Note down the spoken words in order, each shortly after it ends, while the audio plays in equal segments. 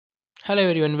Hello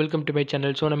everyone welcome to my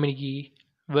channel. So நம்ம இன்னைக்கு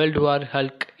world war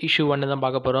Hulk issue ஒன்று தான்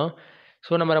பார்க்க போகிறோம்.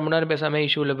 ஸோ நம்ம ரொம்ப நேரம் பேசாமல்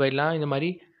இஷ்யூவில் போயிடலாம். இந்த மாதிரி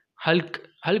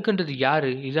ஹல்க்குன்றது யார்?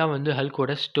 இதுதான் வந்து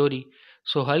ஹல்கோட ஸ்டோரி.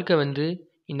 ஸோ ஹல்கை வந்து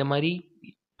இந்த மாதிரி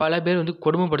பல பேர் வந்து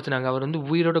கொடுமைப்படுத்தினாங்க. அவர் வந்து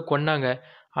உயிரோட கொன்னாங்க.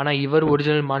 ஆனால் இவர்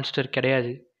ஒரிஜினல் மான்ஸ்டர்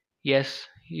கிடையாது. எஸ்,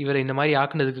 இவர் இந்த மாதிரி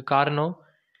ஆக்குனதுக்கு காரணம்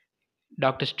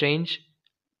doctor strange,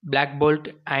 black bolt,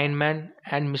 Iron Man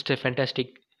and mister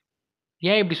fantastic.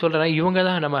 ஏன் இப்படி சொல்கிறேன்னா, இவங்க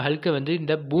தான் நம்ம ஹல்கை வந்து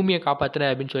இந்த பூமியை காப்பாற்றின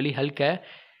அப்படின்னு சொல்லி ஹல்கை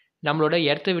நம்மளோட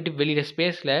இடத்த விட்டு வெளியில்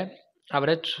ஸ்பேஸில்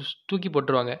அவரை தூக்கி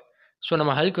போட்டுருவாங்க. ஸோ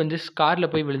நம்ம ஹல்க் வந்து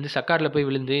சக்காரில் போய்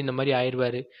விழுந்து இந்த மாதிரி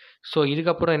ஆயிடுவார். ஸோ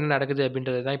இதுக்கப்புறம் என்ன நடக்குது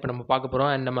அப்படின்றது தான் இப்போ நம்ம பார்க்க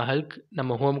போகிறோம். அண்ட் நம்ம ஹல்க்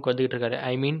நம்ம ஹோமுக்கு வந்துகிட்டு இருக்காரு.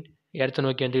 இடத்த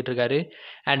நோக்கி வந்துகிட்டு இருக்காரு.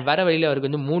 அண்ட் வர வழியில்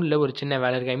அவருக்கு வந்து மூணில் ஒரு சின்ன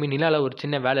வேலை இருக்குது. நிலாவில் ஒரு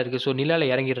சின்ன வேலை இருக்குது. ஸோ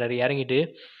நிலாவில் இறங்கிட்டு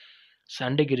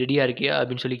சண்டைக்கு ரெடியாக இருக்கியா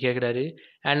அப்படின்னு சொல்லி கேட்குறாரு.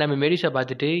 அண்ட் நம்ம மெடிஸை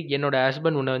பார்த்துட்டு, என்னோட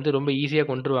ஹஸ்பண்ட் உன்னை வந்து ரொம்ப ஈஸியாக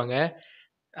கொண்டுருவாங்க,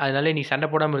 அதனால நீ சண்டை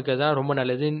போடாமல் இருக்கிறது தான் ரொம்ப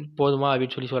நல்லது, போதுமா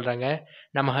அப்படின்னு சொல்லி சொல்கிறாங்க.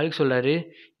 நம்ம ஹல்க் சொல்கிறாரு,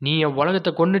 நீ என்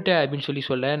உலகத்தை கொண்டுட்ட அப்படின்னு சொல்லி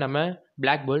சொல்ல, நம்ம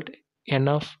பிளாக் போல்ட்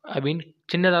ஆஃப் அப்படின்னு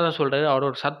சின்னதாக தான் சொல்கிறாரு.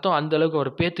 அவரோட சத்தம் அந்த அளவுக்கு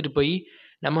அவரை பேத்துட்டு போய்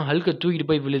நம்ம ஹல்கை தூக்கிட்டு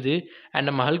போய் விழுது. அண்ட்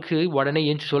நம்ம ஹல்க்கு உடனே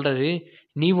ஏஞ்சி சொல்கிறாரு,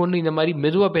 நீ ஒன்று இந்த மாதிரி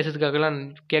மெதுவாக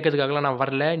கேட்கறதுக்காகலாம் நான்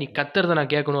வரல, நீ கத்துறதை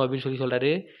நான் கேட்கணும் அப்படின்னு சொல்லி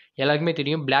சொல்கிறாரு. எல்லாருக்குமே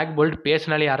தெரியும், பிளாக் போல்ட்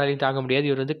பேசினாலே யாராலையும் தாங்க முடியாது,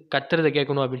 இவர் வந்து கத்துறதை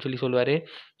கேட்கணும் அப்படின்னு சொல்லி சொல்லுவார்.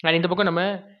 அண்ட் இந்த பக்கம் நம்ம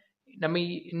நம்ம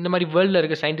இந்த மாதிரி வேர்ல்டில்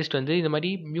இருக்க சயின்டிஸ்ட் வந்து இந்த மாதிரி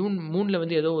மூணில்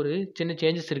வந்து ஏதோ ஒரு சின்ன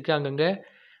சேஞ்சஸ் இருக்குது, அங்கங்கே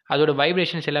அதோட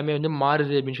வைப்ரேஷன்ஸ் எல்லாமே வந்து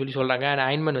மாறுது அப்படின்னு சொல்லி சொல்கிறாங்க. அண்ட்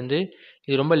அயன்மேன் வந்து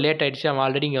இது ரொம்ப லேட் ஆகிடுச்சு, அவன்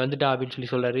ஆல்ரெடி இங்கே வந்துட்டான் அப்படின்னு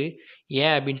சொல்லி சொல்கிறாரு.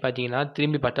 ஏன் அப்படின்னு பார்த்தீங்கன்னா,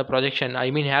 திரும்பி பார்த்தா ப்ரொஜெக்ஷன்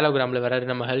ஹேலோகிராமில் வராரு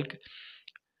நம்ம ஹல்க்.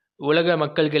 உலக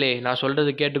மக்கள்களே, நான்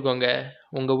சொல்கிறது கேட்டுக்கோங்க,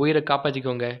 உங்கள் உயிரை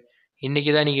காப்பாற்றிக்கோங்க,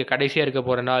 இன்றைக்கி தான் நீங்கள் கடைசியாக இருக்க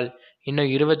போகிற நாள், இன்னும்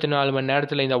 24 மணி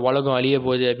நேரத்தில் இந்த உலகம் அழிய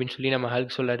போகுது அப்படின்னு சொல்லி நம்ம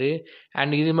ஹல்க் சொல்கிறாரு.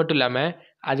 அண்ட் இது மட்டும் இல்லாமல்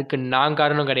அதுக்கு நான்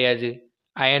காரணம் கிடையாது,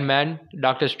 Iron Man,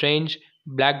 doctor strange,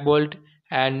 black bolt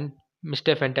and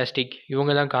mister fantastic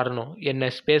இவங்க தான் காரணம். என்னை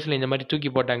ஸ்பேஸில் இந்த மாதிரி தூக்கி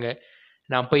போட்டாங்க,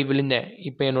 நான் போய் விழுந்தேன்.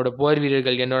 இப்போ என்னோடய போர்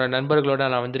வீரர்கள், என்னோட நண்பர்களோட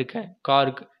நான் வந்திருக்கேன்,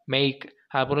 கார்க், மெய்க்,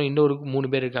 அப்புறம் இன்னொரு 3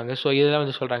 பேர் இருக்காங்க. ஸோ இதெல்லாம்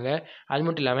வந்து சொல்கிறாங்க. அது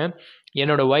மட்டும் இல்லாமல்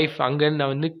என்னோடய ஒய்ஃப், அங்கே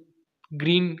நான் வந்து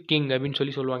க்ரீன் கிங் அப்படின்னு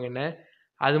சொல்லி சொல்லுவாங்க என்ன.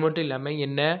 அது மட்டும்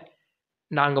இல்லாமல்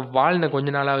நாங்கள் வாழ்ந்தேன், கொஞ்ச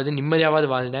நாளாவது நிம்மதியாவது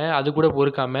வாழ்ந்தேன், அது கூட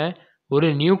பொறுக்காமல் ஒரு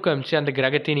நியூக் அமிச்சு அந்த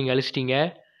கிரகத்தை நீங்கள் அழிச்சிட்டிங்க,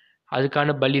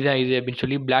 அதுக்கான பலி தான் இது அப்படின்னு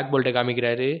சொல்லி பிளாக் போல்ட்டை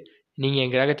காமிக்கிறாரு. நீங்கள்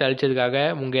என் கிரகத்தை அழிச்சதுக்காக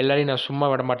உங்கள் எல்லாரையும் நான் சும்மா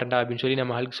விட மாட்டேன்டா அப்படின்னு சொல்லி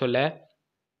நம்ம ஹல்க் சொல்ல,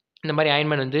 இந்த மாதிரி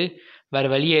அயன்மேன் வந்து வேறு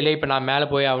வழியே இல்லை, இப்போ நான் மேலே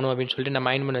போய் ஆகணும் அப்படின்னு சொல்லிட்டு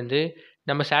நம்ம அயன்மேன் வந்து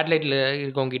நம்ம சேட்டலைட்டில்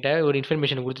இருக்கவங்ககிட்ட ஒரு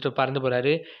இன்ஃபர்மேஷன் கொடுத்துட்டு பறந்து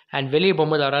போகிறாரு. அண்ட் வெளியே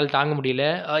போகும்போது அவரால் தாங்க முடியல.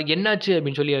 என்னாச்சு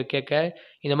அப்படின்னு சொல்லி கேட்க,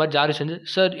 இந்த மாதிரி ஜாரிஸ் வந்து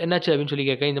சார் என்னாச்சு அப்படின்னு சொல்லி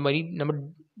கேட்க, இந்த மாதிரி நம்ம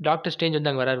டாக்டர் ஸ்ட்ரேஞ்ச் வந்து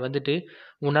அங்கே வராரு. வந்துட்டு,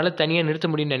 உன்னால் தனியாக நிறுத்த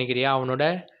முடியும்னு நினைக்கிறியா?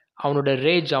 அவனோட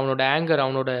ரேஜ், அவனோட ஆங்கர்,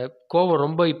 அவனோட கோவம்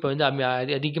ரொம்ப இப்போ வந்து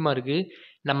அதிகமாக இருக்குது.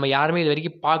 நம்ம யாருமே இது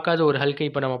வரைக்கும் பார்க்காத ஒரு ஹல்கை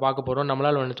இப்போ நம்ம பார்க்க போகிறோம்,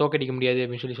 நம்மளால் அவனை தோக்கடிக்க முடியாது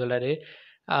அப்படின்னு சொல்லி சொல்கிறாரு.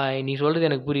 நீ சொல்கிறது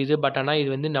எனக்கு புரியுது, பட் ஆனால் இது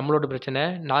வந்து நம்மளோட பிரச்சனை,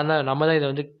 நம்ம தான் இதை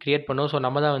வந்து க்ரியேட் பண்ணோம், ஸோ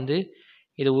நம்ம தான் வந்து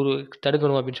இதை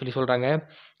தடுக்கணும் அப்படின்னு சொல்லி சொல்கிறாங்க.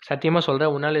 சத்தியமாக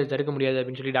சொல்கிறேன், உன்னால் இதை தடுக்க முடியாது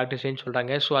அப்படின்னு சொல்லி டாக்டர் ஸ்ட்ரேஞ்ச்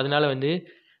சொல்கிறாங்க. ஸோ அதனால் வந்து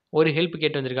ஒரு ஹெல்ப்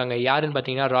கேட்டு வந்திருக்காங்க. யாருன்னு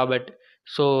பார்த்தீங்கன்னா ராபர்ட்.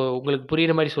 ஸோ உங்களுக்கு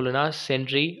புரிகிற மாதிரி சொல்லுன்னா,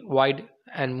 சென்ட்ரி, வாய்ட்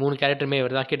அண்ட் 3 கேரக்டருமே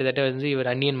இவர் தான். கிட்டத்தட்ட வந்து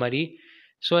இவர் அன்னியன் மாதிரி.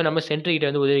 ஸோ நம்ம சென்ட்ரி கிட்ட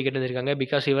வந்து உதவி கேட்டு வந்திருக்காங்க.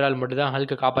 பிகாஸ் இவரால் மட்டும் தான்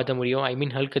ஹல்கை காப்பாற்ற முடியும்,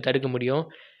 ஹல்கை தடுக்க முடியும்.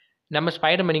 நம்ம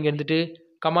ஸ்பைடர்மேன் இங்கே இருந்துட்டு,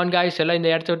 கமான் காய்ஸ் எல்லாம் இந்த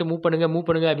இடத்த விட்டு மூவ்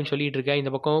பண்ணுங்க அப்படின்னு சொல்லிட்டு இருக்கேன்.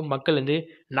 இந்த பக்கம் மக்கள் வந்து,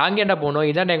 நாங்கள் ஏன்டா போனோம்,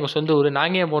 இதாண்டா எங்கள் சொந்த ஊர்,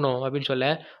 நாங்கள் ஏன் போனோம் அப்படின்னு சொல்ல,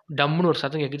 டம்முன்னு ஒரு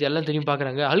சத்தம் கேட்குது. எல்லாம் திரும்பி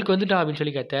பார்க்குறாங்க. ஹல்க் வந்துட்டான் அப்படின்னு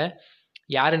சொல்லி கேட்ட,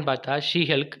 யாருன்னு பார்த்தா ஷீ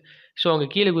ஹல்க். ஸோ அவங்க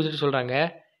கீழே குதிச்சுட்டு சொல்கிறாங்க,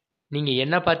 நீங்கள்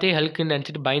என்ன பார்த்தே ஹல்க்குன்னு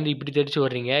நினச்சிட்டு பயந்து இப்படி தெரிச்சு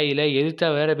வர்றீங்க, இல்லை எதிர்த்தா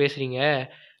வேறு பேசுகிறீங்க,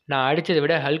 நான் அடித்ததை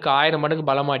விட ஹல்க் 1000 மடங்கு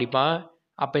பலமாக அடிப்பான்,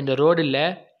 அப்போ இந்த ரோடு இல்லை,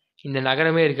 இந்த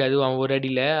நகரமே இருக்காது அவன் ஒரு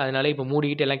அடியில், அதனால் இப்போ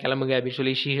மூடிக்கிட்டு எல்லாம் கிளம்புங்க அப்படின்னு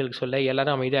சொல்லி ஷீ ஹல்க் சொல்ல,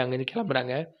 எல்லோரும் அமைதியாக அங்கேருந்து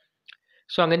கிளம்புறாங்க.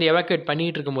 ஸோ அங்கேருந்து எவாக்குவேட்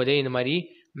பண்ணிகிட்டு இருக்கும்போதே இந்த மாதிரி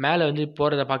மேலே வந்து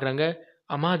போகிறத பார்க்குறாங்க.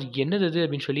 ஆமாம், அது என்னது அது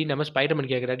அப்படின்னு சொல்லி நம்ம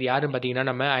ஸ்பைடர்மேன் கேட்குறாரு. யாருன்னு பார்த்தீங்கன்னா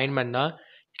நம்ம அயன்மேன் தான்.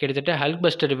 கிட்டத்தட்ட ஹல்க்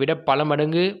பஸ்டரை விட பல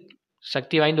மடங்கு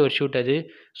சக்தி வாய்ந்த ஒரு ஷூட் அது.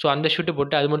 ஸோ அந்த ஷூட்டை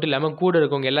போட்டு, அது மட்டும் இல்லாமல் கூட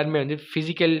இருக்கவங்க எல்லாருமே வந்து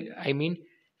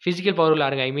ஃபிசிக்கல் பவரில்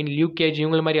ஆளுங்க, லியூக் கேஜ்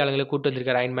இவங்கள மாதிரி ஆளுங்களை கூப்பிட்டு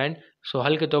வந்திருக்காரு அயன்மேன். So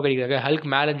Hulk தோக்கடிக்கிறாங்க. ஹல்க்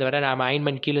மேலேருந்து வர நம்ம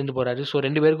அயன்மேன் கீழேருந்து போகிறாரு. ஸோ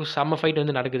 2 பேருக்கும் செம்ம ஃபைட்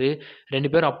வந்து நடக்குது. 2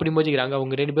 பேரும் அப்படி மோதிக்கிறாங்க.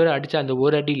 அவங்க 2 பேரும் அடித்த அந்த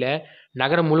ஒரு அடியில்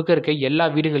நகரம் முழுக்க இருக்க எல்லா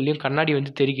வீடுகள்லையும் கண்ணாடி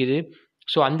வந்து தெரிக்குது.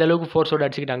 ஸோ அந்த அளவுக்கு ஃபோர்ஸோடு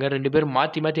அடிச்சுக்கிட்டாங்க. 2 பேரும்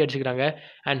மாற்றி அடிச்சுக்கிறாங்க.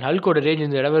 அண்ட் ஹல்கோட ரேஞ்ச்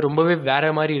இந்த தடவை ரொம்பவே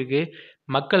வேறு மாதிரி இருக்குது.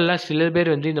 மக்கள்லாம் சில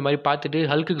பேர் வந்து இந்த மாதிரி பார்த்துட்டு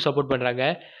ஹல்க்குக்கு சப்போர்ட் பண்ணுறாங்க.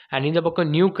 அண்ட் இந்த பக்கம்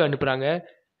நியூக்கு அனுப்புகிறாங்க.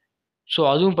 ஸோ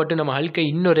அதுவும் பட்டு நம்ம ஹல்கை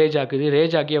இன்னும் ரேஜ்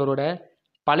ஆக்கி அவரோட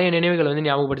பழைய நினைவுகள் வந்து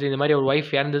ஞாபகப்படுத்தி, இந்த மாதிரி அவர்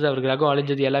ஒய்ஃப் இறந்தது, அவர் கிரகம்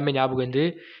அழிஞ்சது எல்லாமே ஞாபகம் வந்து,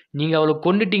 நீங்கள் அவளை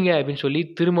கொண்டுட்டீங்க அப்படின்னு சொல்லி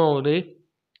திரும்ப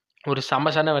ஒரு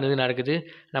சண்டை வந்து நடக்குது.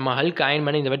 நம்ம ஹல்க்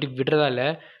அயன்மேனை இந்த வாட்டி விடுறதா இல்லை,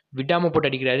 விடாமல் போட்டு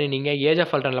அடிக்கிறாரு. நீங்கள் ஏஜ்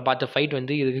ஆஃப் அல்ட்ரானில் பார்த்த ஃபைட்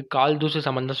வந்து இதுக்கு கால் தூசு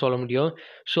சம்மந்தம் சொல்ல முடியும்.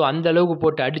 ஸோ அந்த அளவுக்கு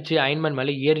போட்டு அடித்து அயன்மேன்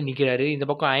மேலே ஏறி நிற்கிறாரு. இந்த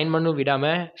பக்கம் அயன்மேனும்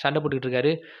விடாமல் சண்டை போட்டுக்கிட்டு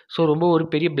இருக்காரு. ஸோ ரொம்ப ஒரு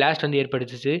பெரிய பிளாஸ்ட் வந்து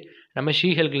ஏற்படுத்துச்சு. நம்ம ஷீ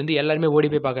ஹல்க்லேருந்து எல்லாருமே ஓடி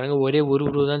போய் பார்க்குறாங்க. ஒரே ஒரு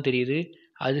உருவம் தான் தெரியுது.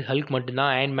 அது ஹல்க்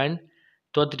மட்டும்தான். அயன்மேன்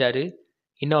தோத்துட்டாரு.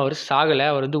 இன்னும் அவர் சாகலை.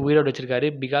 அவர் வந்து உயிரோடு வச்சிருக்காரு.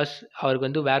 பிகாஸ் அவருக்கு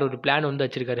வந்து வேற ஒரு பிளான் வந்து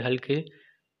வச்சிருக்காரு ஹல்க்கு.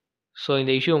 ஸோ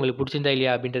இந்த இஷ்யூ உங்களுக்கு பிடிச்சிருந்தா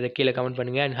இல்லையா அப்படின்றத கீழே கமெண்ட்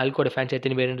பண்ணுங்கள். அண்ட் ஹல்கோட ஃபேன்ஸ்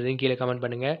எத்தனை பேருன்றதையும் கீழே கமெண்ட்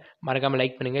பண்ணுங்கள். மறக்காமல்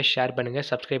லைக் பண்ணுங்கள், ஷேர் பண்ணுங்கள்,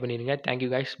 சப்ஸ்கிரைப் பண்ணிடுங்க.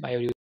 Thank you guys. பை.